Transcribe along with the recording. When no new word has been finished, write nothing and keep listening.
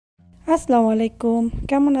আসসালামু আলাইকুম।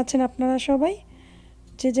 কেমন আছেন আপনারা সবাই?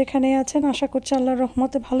 যে যেখানে আছেন আশা করছি আল্লাহর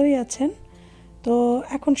রহমতে ভালোই আছেন। তো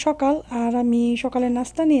এখন সকাল আর আমি সকালে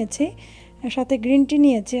নাস্তা নিয়েছি, সাথে গ্রিন টি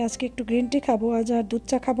নিয়েছি। আজকে একটু গ্রিন টি খাবো, আজ আর দুধ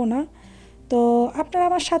চা খাবো না। তো আপনারা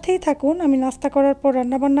আমার সাথেই থাকুন, আমি নাস্তা করার পর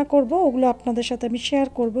রান্নাবান্না করব, ওগুলো আপনাদের সাথে আমি শেয়ার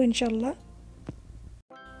করব ইনশাল্লাহ।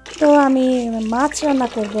 তো আমি মাছ রান্না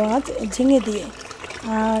করব আজ ঝিঙে দিয়ে,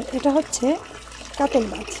 আর এটা হচ্ছে কাতল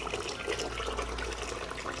মাছ।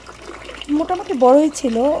 মোটামুটি বড়ই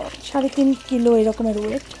ছিল, 3.5 কিলো এরকমের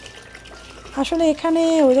ওয়েট। আসলে এখানে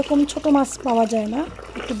ওইরকম ছোট মাছ পাওয়া যায় না,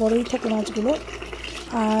 একটু বড়ই থাকে মাছগুলো।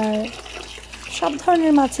 আর সব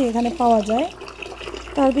ধরনের মাছই এখানে পাওয়া যায়।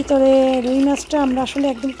 তার ভিতরে রুই মাছটা আমরা আসলে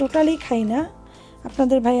একদম টোটালি খাই না,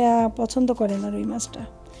 আপনাদের ভাইয়া পছন্দ করে না রুই মাছটা,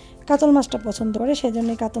 কাতল মাছটা পছন্দ করে,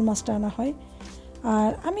 সেজন্যই কাতল মাছটা আনা হয়। আর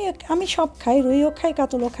আমি সব খাই, রুইও খাই,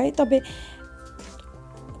 কাতলও খাই, তবে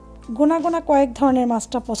গোনা গোনা কয়েক ধরনের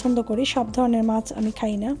মাছটা পছন্দ করি, সব ধরনের মাছ আমি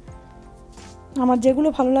খাই না। আমার যেগুলো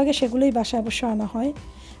ভালো লাগে সেগুলোই বাসায় অবশ্য আনা হয়।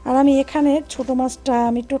 আর আমি এখানে ছোট মাছটা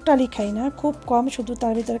আমি টোটালি খাই না, খুব কম, শুধু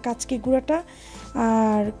তার ভিতরে কাচকি গুঁড়াটা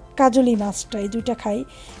আর কাজলি মাছটা, এই দুইটা খাই।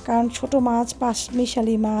 কারণ ছোট মাছ,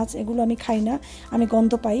 পাঁচমিশালি মাছ, এগুলো আমি খাই না, আমি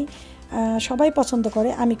গন্ধ পাই। সবাই পছন্দ করে,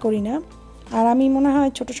 আমি করি না। আর আমি মনে হয়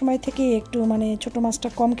ছোট সময় থেকে একটু ছোট মাছটা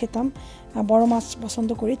কম খেতাম, বড় মাছ পছন্দ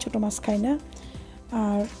করি, ছোট মাছ খাই না।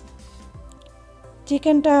 আর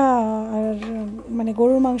চিকেনটা আর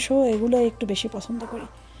গরুর মাংস এগুলো একটু বেশি পছন্দ করি।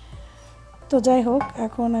 তো যাই হোক,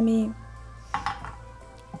 এখন আমি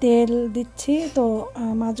তেল দিচ্ছি, তো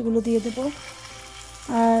মাছগুলো দিয়ে দেব।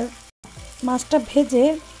 আর মাছটা ভেজে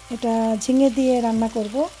এটা ঝিঙে দিয়ে রান্না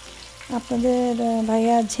করব। আপনাদের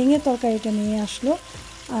ভাইয়া ঝিঙে তরকারিটা নিয়ে আসলো,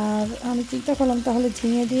 আর আমি চিন্তা করলাম তাহলে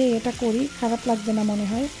ঝিঙে দিয়ে এটা করি, খারাপ লাগবে না মনে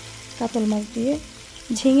হয় কাতল মাছ দিয়ে।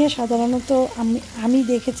 ঝিঙে সাধারণত আমি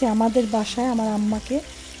দেখেছি আমাদের বাসায় আমার আম্মাকে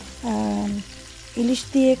ইলিশ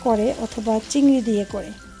দিয়ে করে অথবা চিংড়ি দিয়ে করে।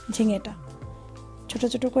 ঝিঙেটা ছোট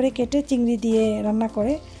ছোট করে কেটে চিংড়ি দিয়ে রান্না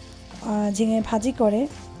করে, ঝিঙে ভাজি করে,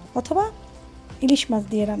 অথবা ইলিশ মাছ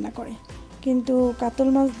দিয়ে রান্না করে। কিন্তু কাতল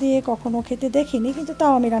মাছ দিয়ে কখনো খেতে দেখিনি, কিন্তু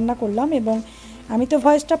তাও আমি রান্না করলাম, এবং আমি তো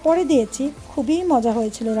ভয়েসটা পরে দিয়েছি। খুবই মজা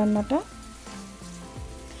হয়েছিল রান্নাটা।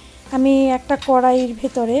 আমি একটা কড়াইয়ের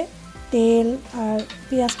ভেতরে তেল আর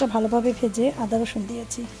পেঁয়াজটা ভালোভাবে ভেজে আদা রসুন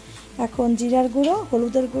দিয়েছি। এখন জিরার গুঁড়ো,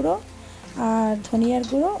 হলুদের গুঁড়ো, আর ধনিয়ার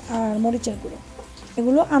গুঁড়ো, আর মরিচের গুঁড়ো,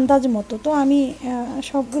 এগুলো আন্দাজ মতো। তো আমি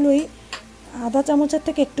সবগুলোই আধা চামচের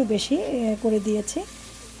থেকে একটু বেশি করে দিয়েছি।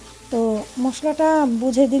 তো মশলাটা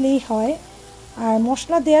বুঝে দিলেই হয়। আর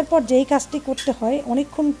মশলা দেওয়ার পর যেই কাজটি করতে হয়,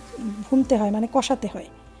 অনেকক্ষণ ভুনতে হয়, কষাতে হয়,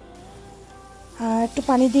 আর একটু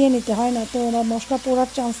পানি দিয়ে নিতে হয়, না তো মশলা পোড়ার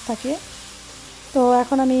চান্স থাকে। তো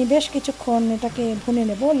এখন আমি বেশ কিছুক্ষণ এটাকে ভুনে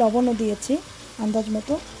নেব, লবণও দিয়েছি আন্দাজ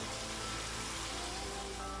মতো।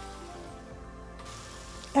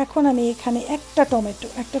 এখন আমি এখানে একটা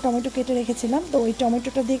টমেটো কেটে রেখেছিলাম, তো ওই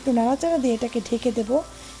টমেটোটা দিয়ে একটু নাড়াচাড়া দিয়ে এটাকে ঢেকে দেব,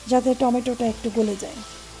 যাতে টমেটোটা একটু গলে যায়।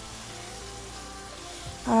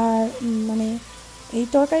 আর এই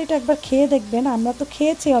তরকারিটা একবার খেয়ে দেখবেন, আমরা তো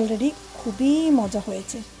খেয়েছি অলরেডি, খুবই মজা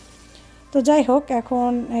হয়েছে। তো যাই হোক, এখন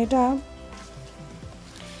এটা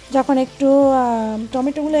যখন একটু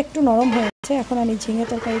টমেটোগুলো একটু নরম হয়েছে, এখন আমি ঝিঙে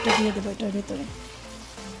তরকারিটা দিয়ে দেবো এটার ভিতরে।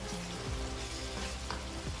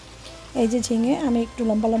 এই যে ঝিঙে আমি একটু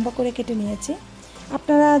লম্বা লম্বা করে কেটে নিয়েছি,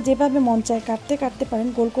 আপনারা যেভাবে মন চায় কাটতে পারেন,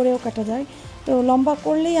 গোল করেও কাটা যায়, তো লম্বা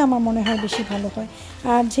করলেই আমার মনে হয় বেশি ভালো হয়।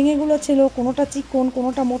 আর ঝিঙেগুলো ছিল কোনোটা চিকন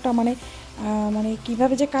কোনোটা মোটা,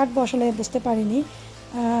 কীভাবে যে কাটবো আসলে বুঝতে পারিনি,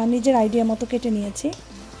 নিজের আইডিয়া মতো কেটে নিয়েছি।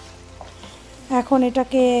 এখন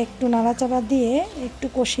এটাকে একটু নাড়াচাড়া দিয়ে একটু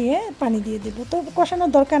কষিয়ে পানি দিয়ে দেব। তো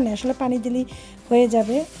কষানোর দরকার নেই, আসলে পানি দিলেই হয়ে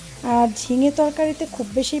যাবে। আর ঝিঙে তরকারিতে খুব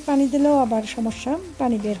বেশি পানি দিলেও আবার সমস্যা,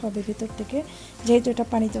 পানি বের হবে ভিতর থেকে, যেহেতু এটা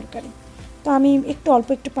পানি তরকারি। তো আমি অল্প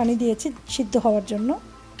একটু পানি দিয়েছি সিদ্ধ হওয়ার জন্য।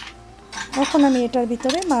 এখন আমি এটার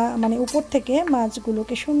ভিতরে উপর থেকে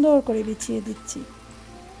মাছগুলোকে সুন্দর করে বিছিয়ে দিচ্ছি।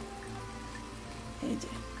 এই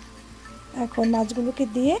যে এখন মাছগুলোকে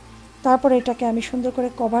দিয়ে তারপর এটাকে আমি সুন্দর করে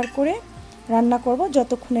কভার করে রান্না করব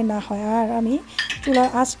যতক্ষণে না হয়। আর আমি চুলার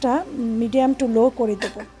আঁচটা মিডিয়াম টু লো করে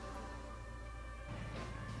দেব।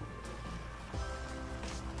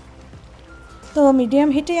 তো মিডিয়াম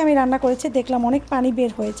হিটেই আমি রান্না করেছি, দেখলাম অনেক পানি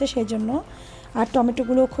বের হয়েছে সেই জন্য। আর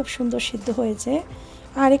টমেটোগুলো খুব সুন্দর সিদ্ধ হয়েছে।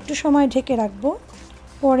 আর একটু সময় ঢেকে রাখবো,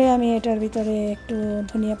 পরে আমি এটার ভিতরে একটু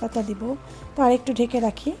ধনিয়া পাতা দিব। তো আর একটু ঢেকে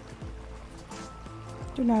রাখি,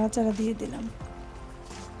 একটু নাড়াচাড়া দিয়ে দিলাম।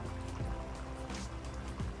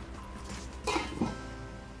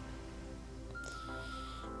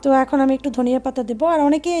 তো এখন আমি একটু ধনিয়া পাতা দেবো। আর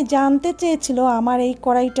অনেকে জানতে চেয়েছিল আমার এই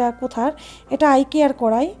কড়াইটা কোথার, এটা আইকিয়ার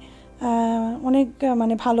কড়াই। অনেক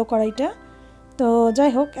মানে ভালো কড়াইটা। তো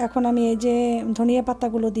যাই হোক, এখন আমি এই যে ধনিয়া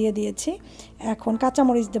পাতাগুলো দিয়ে দিয়েছি। এখন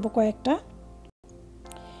কাঁচামরিচ দেবো কয়েকটা,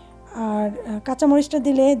 আর কাঁচামরিচটা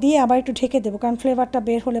দিয়ে আবার একটু ঢেকে দেবো, কারণ ফ্লেভারটা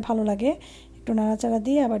বের হলে ভালো লাগে। একটু নাড়াচাড়া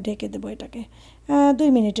দিয়ে আবার ঢেকে দেবো এটাকে, 2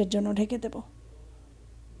 মিনিটের জন্য ঢেকে দেবো।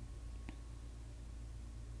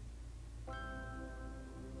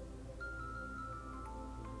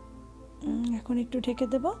 এখন একটু ঢেকে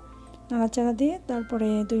দেবো নাড়াচাড়া দিয়ে, তারপরে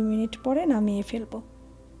 2 মিনিট পরে নামিয়ে ফেলবো।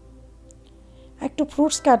 একটু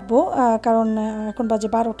ফ্রুটস কাটবো, কারণ এখন বাজে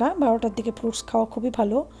 12টার দিকে ফ্রুটস খাওয়া খুবই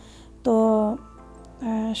ভালো। তো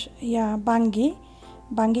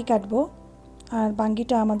বাঙ্গি কাটবো। আর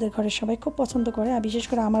বাঙ্গিটা আমাদের ঘরের সবাই খুব পছন্দ করে, আর বিশেষ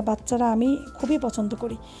করে আমার বাচ্চারা, আমি খুবই পছন্দ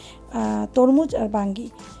করি তরমুজ আর বাঙ্গি।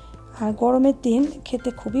 আর গরমের দিন খেতে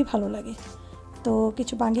খুবই ভালো লাগে। তো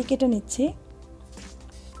কিছু বাঙ্গি কেটে নিচ্ছি।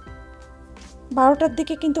 12টার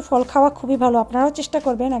দিকে কিন্তু ফল খাওয়া খুবই ভালো, আপনারাও চেষ্টা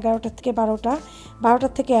করবেন 11টার থেকে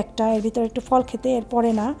 12টার থেকে 1টা, এর ভিতরে একটু ফল খেতে,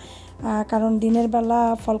 এরপরে না। কারণ দিনের বেলা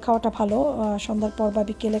ফল খাওয়াটা ভালো, সন্ধ্যার পর বা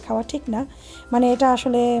বিকেলে খাওয়া ঠিক না। মানে এটা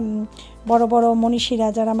আসলে বড় বড় মনীষীরা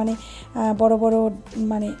যারা মানে বড় বড়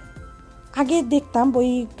মানে আগে দেখতাম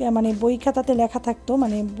বই খাতাতে লেখা থাকতো,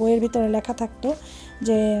 মানে বইয়ের ভিতরে লেখা থাকতো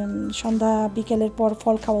যে সন্ধ্যা বিকেলের পর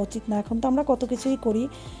ফল খাওয়া উচিত না। এখন তো আমরা কত কিছুই করি।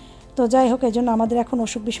 তো যাই হোক, এই জন্য আমাদের এখন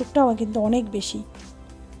অসুখ বিসুখটাও কিন্তু অনেক বেশি।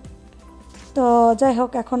 তো যাই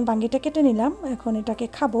হোক, এখন বাঙ্গিটা কেটে নিলাম, এখন এটাকে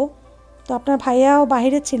খাবো। তো আপনার ভাইয়াও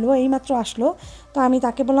বাইরে ছিল, এইমাত্র আসলো। তো আমি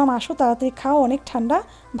তাকে বললাম, আসো তাড়াতাড়ি খাও, অনেক ঠান্ডা,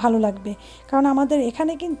 ভালো লাগবে। কারণ আমাদের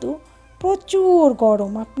এখানে কিন্তু প্রচুর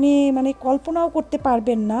গরম, আপনি মানে কল্পনাও করতে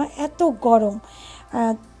পারবেন না, এত গরম।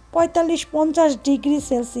 45-50 ডিগ্রি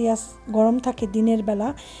সেলসিয়াস গরম থাকে দিনের বেলা।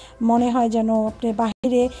 মনে হয় যেন আপনি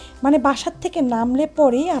বাইরে মানে বাসার থেকে নামলে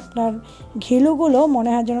পরেই আপনার ঘিলুগুলো মনে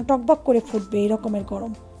হয় যেন টকবক করে ফুটবে, এই রকমের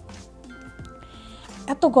গরম।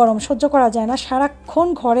 এত গরম সহ্য করা যায় না, সারাক্ষণ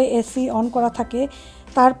ঘরে এসি অন করা থাকে।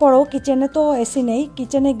 তারপরেও কিচেনে তো এসি নেই,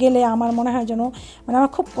 কিচেনে গেলে আমার মনে হয় যেন মানে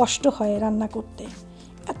আমার খুব কষ্ট হয় রান্না করতে,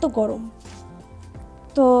 এত গরম।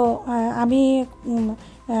 তো আমি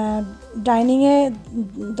ডাইনিংয়ে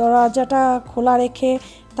দরজাটা খোলা রেখে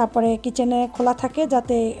তারপরে কিচেনে খোলা থাকে,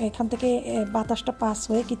 যাতে এখান থেকে বাতাসটা পাস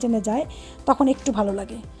হয়ে কিচেনে যায়, তখন একটু ভালো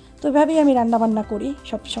লাগে। তো এভাবেই আমি রান্নাবান্না করি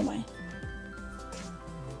সব সময়।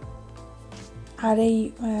 আর এই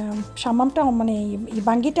সামামটা মানে এই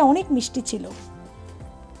বাঙ্গিটা অনেক মিষ্টি ছিল,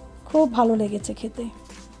 খুব ভালো লেগেছে খেতে।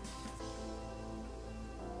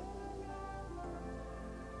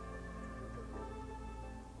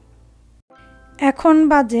 এখন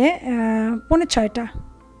বাজে 5:45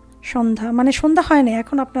 সন্ধ্যা, মানে সন্ধ্যা হয় না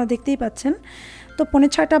এখন, আপনারা দেখতেই পাচ্ছেন। তো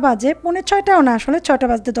 5:45 বাজে, 5:45টাও না, আসলে 6টা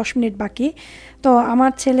বাজতে 10 মিনিট বাকি। তো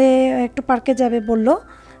আমার ছেলে একটু পার্কে যাবে বলল,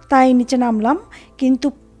 তাই নিচে নামলাম। কিন্তু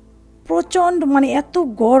প্রচণ্ড মানে এত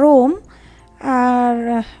গরম, আর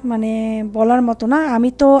মানে বলার মতো না। আমি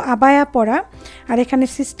তো আবায়া পরা, আর এখানে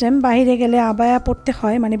সিস্টেম বাইরে গেলে আবায়া পরতে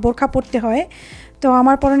হয়, মানে বোরখা পরতে হয়। তো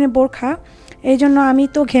আমার পরনে বোরখা, এই জন্য আমি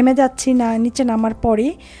তো ঘেমে যাচ্ছি না নিচে নামার পরই।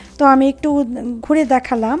 তো আমি একটু ঘুরে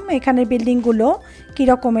দেখালাম এখানে বিল্ডিংগুলো কী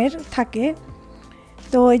রকমের থাকে।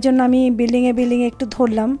 তো এই জন্য আমি বিল্ডিংয়ে একটু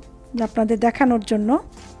ধরলাম আপনাদের দেখানোর জন্য।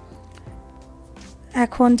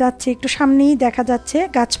 এখন যাচ্ছি, একটু সামনেই দেখা যাচ্ছে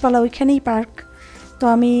গাছপালা, ওইখানেই পার্ক। তো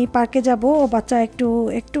আমি পার্কে যাব, ও বাচ্চা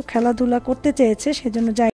একটু খেলাধুলা করতে চেয়েছে, সেজন্য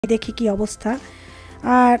যাই দেখি কি অবস্থা।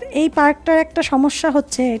 আর এই পার্কটার একটা সমস্যা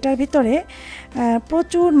হচ্ছে, এটার ভিতরে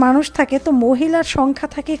প্রচুর মানুষ থাকে, তো মহিলার সংখ্যা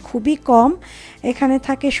থাকে খুবই কম। এখানে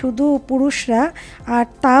থাকে শুধু পুরুষরা, আর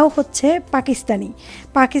তাও হচ্ছে পাকিস্তানি।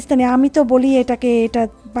 আমি তো বলি এটা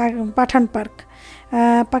পাঠান পার্ক।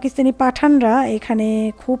 পাকিস্তানি পাঠানরা এখানে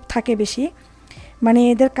খুব থাকে বেশি। মানে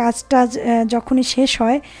এদের কাজটা যখনই শেষ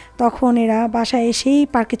হয় তখন এরা বাসায় এসেই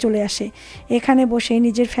পার্কে চলে আসে, এখানে বসে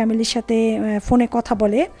নিজের ফ্যামিলির সাথে ফোনে কথা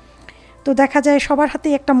বলে। তো দেখা যায় সবার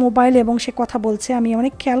হাতেই একটা মোবাইল এবং সে কথা বলছে, আমি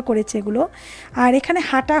অনেক খেয়াল করেছি এগুলো। আর এখানে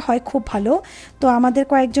হাঁটা হয় খুব ভালো। তো আমাদের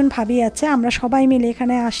কয়েকজন ভাবি আছে, আমরা সবাই মিলে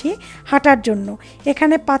এখানে আসি হাঁটার জন্য।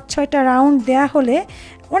 এখানে 5-6টা রাউন্ড দেয়া হলে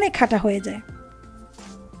অনেক হাঁটা হয়ে যায়।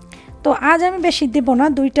 তো আজ আমি বেশি দেব না,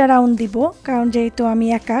 2টা রাউন্ড দিব, কারণ যেহেতু আমি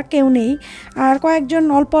একা, কেউ নেই। আর কয়েকজন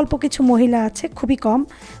অল্প কিছু মহিলা আছে, খুবই কম।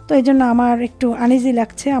 তো এই জন্য আমার একটু আনইজি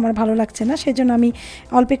লাগছে, আমার ভালো লাগছে না, সেই জন্য আমি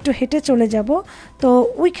অল্প একটু হেঁটে চলে যাব। তো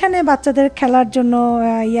ওইখানে বাচ্চাদের খেলার জন্য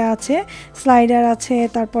আছে, স্লাইডার আছে,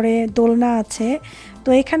 তারপরে দোলনা আছে। তো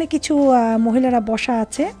এখানে কিছু মহিলারা বসা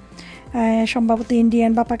আছে, সম্ভবত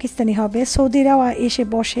ইন্ডিয়ান বা পাকিস্তানি হবে, সৌদিরাও এসে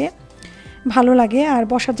বসে, ভালো লাগে। আর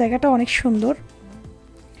বসার জায়গাটা অনেক সুন্দর,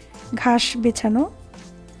 ঘাস বেছানো।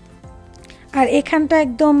 আর এখানটা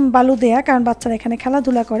একদম বালু দেয়া, কারণ বাচ্চারা এখানে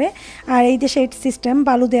খেলাধুলা করে। আর এই দেশে এই সিস্টেম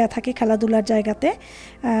বালু দেয়া থাকে খেলাধুলার জায়গাতে,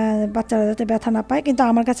 বাচ্চারা যাতে ব্যথা না পায়। কিন্তু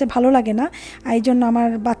আমার কাছে ভালো লাগে না, এই জন্য আমার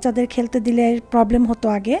বাচ্চাদের খেলতে দিলে প্রবলেম হতো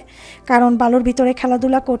আগে, কারণ বালুর ভিতরে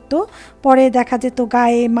খেলাধুলা করতো, পরে দেখা যেত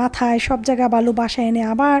গায়ে মাথায় সব জায়গায় বালু বাসায় এনে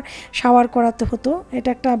আবার শাওয়ার করাতে হতো। এটা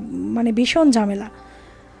একটা মানে ভীষণ ঝামেলা।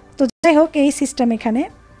 তো যাই হোক, এই সিস্টেম এখানে।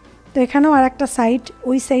 তো এখানেও আর একটা সাইড,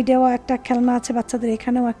 ওই সাইডেও একটা খেলনা আছে বাচ্চাদের,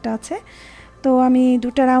 এখানেও একটা আছে। তো আমি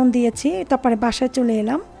 2টা রাউন্ড দিয়েছি, তারপরে বাসায় চলে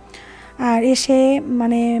এলাম। আর এসে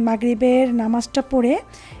মানে মাগরিবের নামাজটা পড়ে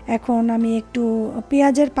এখন আমি একটু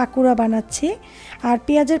পেঁয়াজের পাকুড়া বানাচ্ছি। আর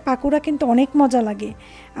পেঁয়াজের পাকুড়া কিন্তু অনেক মজা লাগে,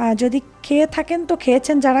 যদি খেয়ে থাকেন তো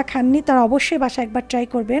খেয়েছেন, যারা খাননি তারা অবশ্যই বাসায় একবার ট্রাই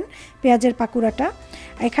করবেন পেঁয়াজের পাকুড়াটা।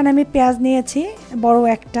 এখানে আমি পেঁয়াজ নিয়েছি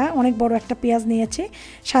অনেক বড় একটা পেঁয়াজ নিয়েছি,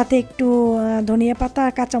 সাথে একটু ধনিয়া পাতা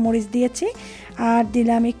আর কাঁচামরিচ দিয়েছি, আর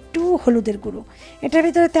দিলাম একটু হলুদের গুঁড়ো। এটার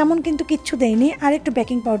ভিতরে তেমন কিন্তু কিচ্ছু দেইনি, আর একটু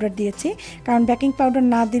বেকিং পাউডার দিয়েছি, কারণ বেকিং পাউডার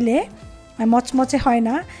না দিলে মচমচে হয়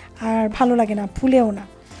না আর ভালো লাগে না, ফুলেও না,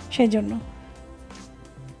 সেই জন্য।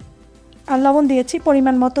 আর লবণ দিয়েছি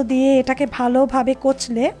পরিমাণ মতো, দিয়ে এটাকে ভালোভাবে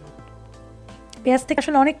কচলে, পেঁয়াজ থেকে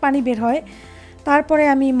আসলে অনেক পানি বের হয়, তারপরে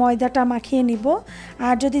আমি ময়দাটা মাখিয়ে নিব।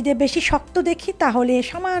 আর যদি বেশি শক্ত দেখি তাহলে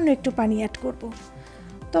সামান্য একটু পানি অ্যাড করব।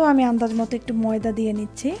 তো আমি আন্দাজ মতো একটু ময়দা দিয়ে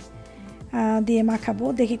নিচ্ছি, দিয়ে মাখাবো,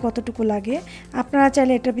 দেখি কতটুকু লাগে। আপনারা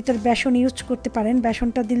চাইলে এটার ভিতর বেসন ইউজ করতে পারেন,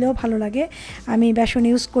 বেসনটা দিলেও ভালো লাগে। আমি বেসন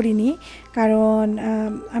ইউজ করিনি, কারণ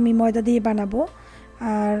আমি ময়দা দিয়ে বানাবো।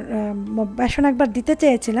 আর বেসন একবার দিতে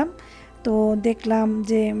চেয়েছিলাম, তো দেখলাম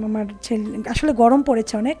যে আমার ছেলে, আসলে গরম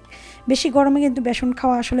পড়েছে অনেক বেশি, গরমে কিন্তু বেসন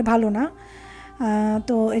খাওয়া আসলে ভালো না,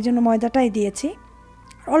 তো এই জন্য ময়দাটাই দিয়েছি।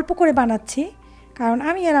 অল্প করে বানাচ্ছি, কারণ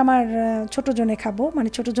আমি আর আমার ছোটো জনে খাবো, মানে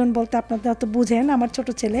ছোটো জন বলতে আপনাদের হয়তো বুঝেন, আমার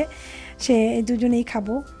ছোটো ছেলে, সে এই দুজনেই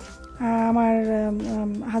খাবো। আমার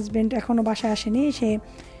হাজব্যান্ড এখনও বাসায় আসেনি, সে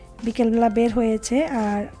বিকেলবেলা বের হয়েছে,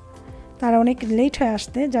 আর তারা অনেক লেট হয়ে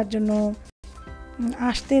আসতে, যার জন্য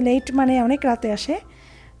আসতে লেট মানে অনেক রাতে আসে।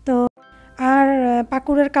 তো আর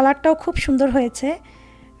পাকুড়ের কালারটাও খুব সুন্দর হয়েছে,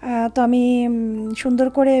 তো আমি সুন্দর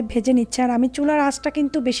করে ভেজে নিচ্ছি। আর আমি চুলার আঁচটা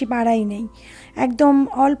কিন্তু বেশি বাড়াই নেই, একদম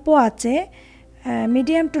অল্প আঁচে,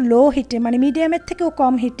 মিডিয়াম টু লো হিটে, মানে মিডিয়ামের থেকেও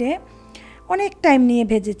কম হিটে অনেক টাইম নিয়ে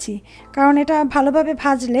ভেজেছি, কারণ এটা ভালোভাবে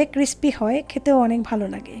ভাজলে ক্রিস্পি হয়, খেতেও অনেক ভালো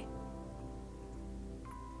লাগে।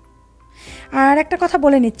 আর একটা কথা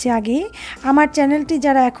বলে নিচ্ছি আগেই, আমার চ্যানেলটি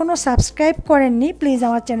যারা এখনও সাবস্ক্রাইব করেননি, প্লিজ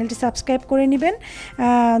আমার চ্যানেলটি সাবস্ক্রাইব করে নেবেন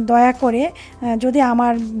দয়া করে, যদি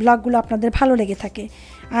আমার ব্লগগুলো আপনাদের ভালো লেগে থাকে।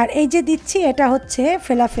 আর এই যে দিচ্ছি, এটা হচ্ছে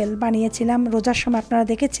ফেলাফেল বানিয়েছিলাম রোজার সময়, আপনারা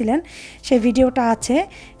দেখেছিলেন, সেই ভিডিওটা আছে,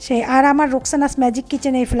 আর আমার রোকসানাস ম্যাজিক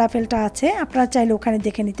কিচেনে এই ফেলাফেলটা আছে, আপনারা চাইলে ওখানে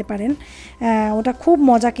দেখে নিতে পারেন, ওটা খুব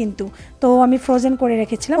মজা কিন্তু। তো আমি ফ্রোজেন করে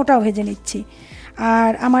রেখেছিলাম, ওটাও ভেজে নিচ্ছি।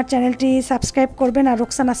 আর আমার চ্যানেলটি সাবস্ক্রাইব করবেন, আর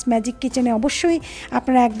রোকসানাস ম্যাজিক কিচেনে অবশ্যই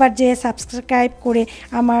আপনারা একবার যে সাবস্ক্রাইব করে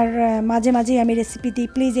আমার মাঝে মাঝেই আমি রেসিপি দিই,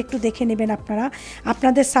 প্লিজ একটু দেখে নেবেন আপনারা।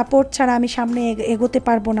 আপনাদের সাপোর্ট ছাড়া আমি সামনে এগোতে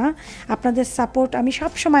পারবো না, আপনাদের সাপোর্ট আমি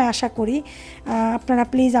সব সময় আশা করি, আপনারা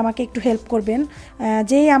প্লিজ আমাকে একটু হেল্প করবেন।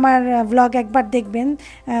 যেই আমার ব্লগ একবার দেখবেন,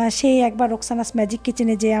 সেই একবার রোকসানাস ম্যাজিক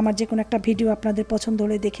কিচেনে যে আমার যে কোনো একটা ভিডিও আপনাদের পছন্দ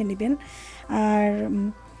হলে দেখে নেবেন। আর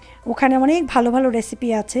ওখানে অনেক ভালো ভালো রেসিপি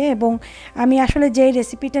আছে, এবং আমি আসলে যেই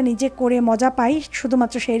রেসিপিটা নিজে করে মজা পাই,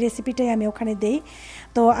 শুধুমাত্র সেই রেসিপিটাই আমি ওখানে দেই।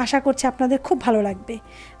 তো আশা করছি আপনাদের খুব ভালো লাগবে।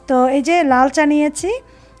 তো এই যে লাল চা নিয়েছি,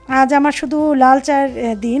 আজ আমার শুধু লাল চার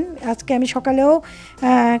দিন, আজকে আমি সকালেও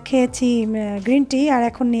খেয়েছি গ্রিন টি, আর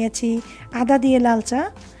এখন নিয়েছি আদা দিয়ে লাল চা,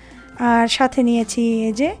 আর সাথে নিয়েছি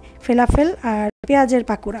এই যে ফেলাফেল আর পেঁয়াজের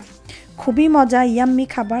পাকুড়া। খুবই মজা, ইয়াম্মি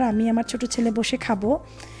খাবার, আমি আমার ছোট ছেলে বসে খাবো।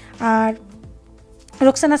 আর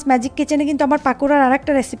রোকসানাস ম্যাজিক কিচেনে কিন্তু আমার পাকোড়ার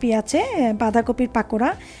আরেকটা রেসিপি আছে, বাঁধাকপির পাকোড়া,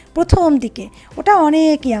 প্রথম দিকে, ওটা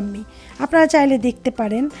অনেক ইয়াম্মি, আপনারা চাইলে দেখতে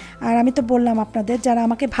পারেন। আর আমি তো বললাম আপনাদের, যারা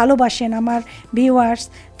আমাকে ভালোবাসেন, আমার ভিউয়ার্স,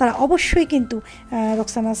 তারা অবশ্যই কিন্তু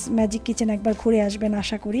রোকসানাস ম্যাজিক কিচেন একবার ঘুরে আসবেন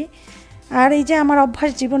আশা করি। আর এই যে আমার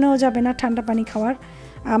অভ্যাস জীবনেও যাবে না ঠান্ডা পানি খাওয়ার,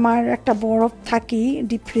 আমার একটা বরফ থাকি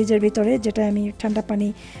ডিপ ফ্রিজের ভিতরে, যেটা আমি ঠান্ডা পানি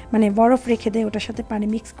মানে বরফ রেখে দেয়, ওটার সাথে পানি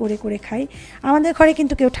মিক্স করে করে খাই। আমাদের ঘরে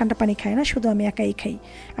কিন্তু কেউ ঠান্ডা পানি খায় না, শুধু আমি একাই খাই,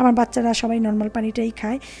 আমার বাচ্চারা সবাই নর্মাল পানিটাই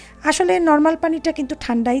খায়। আসলে নর্মাল পানিটা কিন্তু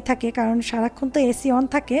ঠান্ডাই থাকে, কারণ সারাক্ষণ তো এসি অন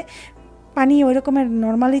থাকে, পানি ওই রকমের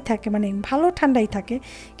নর্মালই থাকে, মানে ভালো ঠান্ডাই থাকে,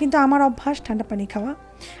 কিন্তু আমার অভ্যাস ঠান্ডা পানি খাওয়া,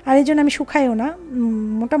 আর এই জন্য আমি শুকাইও না,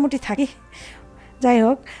 মোটামুটি থাকি। যাই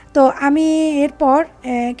হোক, তো আমি এরপর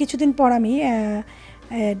কিছুদিন পর আমি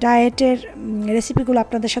ডায়েটের রেসিপিগুলো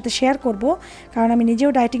আপনাদের সাথে শেয়ার করব, কারণ আমি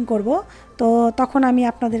নিজেও ডায়েটিং করব। তো তখন আমি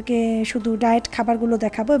আপনাদেরকে শুধু ডায়েট খাবারগুলো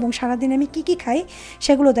দেখাবো, এবং সারাদিন আমি কি কি খাই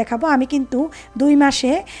সেগুলো দেখাবো। আমি কিন্তু 2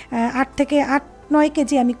 মাসে 8 8-9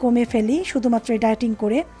 কেজি আমি কমে ফেলি শুধুমাত্র ডায়েটিং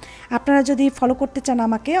করে। আপনারা যদি ফলো করতে চান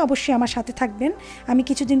আমাকে, অবশ্যই আমার সাথে থাকবেন। আমি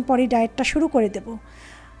কিছুদিন পরেই ডায়েটটা শুরু করে দেব।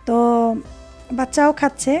 তো বাচ্চাও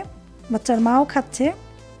খাচ্ছে, বাচ্চার মাও খাচ্ছে,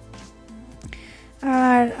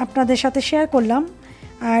 আর আপনাদের সাথে শেয়ার করলাম।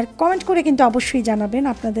 আর কমেন্ট করে কিন্তু অবশ্যই জানাবেন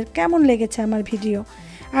আপনাদের কেমন লেগেছে আমার ভিডিও।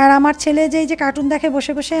 আর আমার ছেলে যে কার্টুন দেখে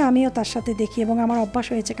বসে বসে, আমিও তার সাথে দেখি এবং আমার অভ্যাস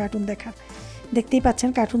হয়েছে কার্টুন দেখার। দেখতেই পাচ্ছেন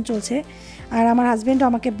কার্টুন চলছে। আর আমার হাজব্যান্ডও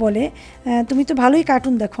আমাকে বলে, তুমি তো ভালোই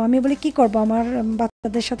কার্টুন দেখো। আমি বলি কী করবো, আমার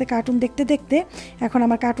বাচ্চাদের সাথে কার্টুন দেখতে দেখতে এখন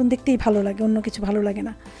আমার কার্টুন দেখতেই ভালো লাগে, অন্য কিছু ভালো লাগে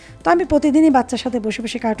না। তো আমি প্রতিদিনই বাচ্চার সাথে বসে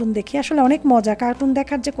বসে কার্টুন দেখি। আসলে অনেক মজা, কার্টুন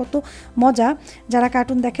দেখার যে কত মজা, যারা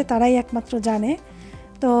কার্টুন দেখে তারাই একমাত্র জানে।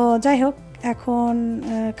 তো যাই হোক, এখন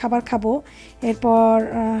খাবার খাবো, এরপর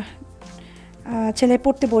ছেলে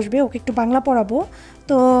পড়তে বসবে, ওকে একটু বাংলা পড়াবো।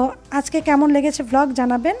 তো আজকে কেমন লেগেছে ভ্লগ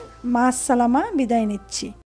জানাবেন। মা আসসালামা, বিদায় নিচ্ছি।